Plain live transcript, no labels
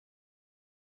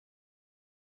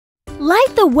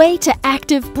Light the way to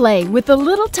active play with the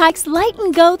Little Tikes Light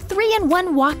and Go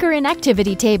 3-in-1 Walker and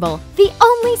Activity Table. The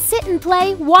only sit and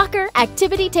play walker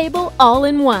activity table all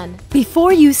in one.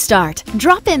 Before you start,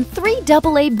 drop in 3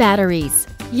 AA batteries.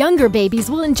 Younger babies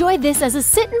will enjoy this as a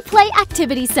sit and play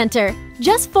activity center.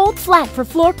 Just fold flat for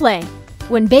floor play.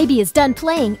 When baby is done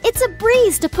playing, it's a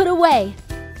breeze to put away.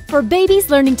 For babies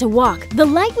learning to walk, the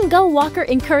Light and Go Walker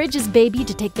encourages baby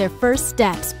to take their first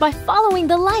steps by following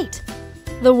the light.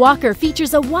 The walker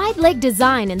features a wide leg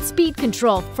design and speed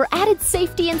control for added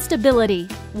safety and stability.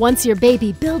 Once your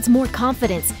baby builds more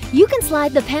confidence, you can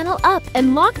slide the panel up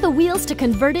and lock the wheels to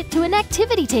convert it to an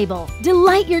activity table.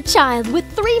 Delight your child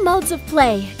with 3 modes of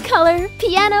play: color,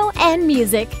 piano, and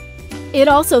music. It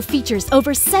also features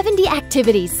over 70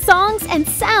 activities, songs, and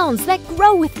sounds that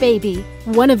grow with baby.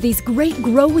 One of these great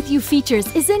Grow With You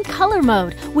features is in color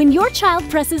mode. When your child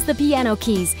presses the piano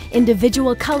keys,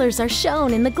 individual colors are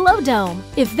shown in the glow dome.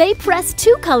 If they press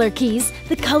 2 color keys,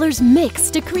 the colors mix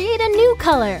to create a new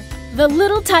color. The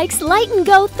Little Tikes Light and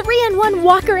Go 3-in-1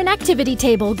 Walker and Activity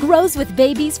Table grows with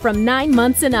babies from 9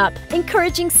 months and up,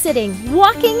 encouraging sitting,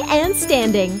 walking, and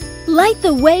standing. Light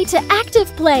the way to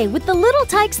active play with the Little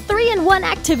Tikes 3-in-1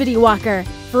 Activity Walker.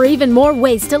 For even more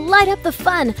ways to light up the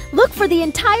fun, look for the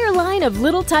entire line of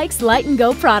Little Tikes Light and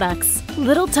Go products.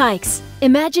 Little Tikes,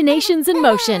 imaginations in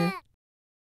motion.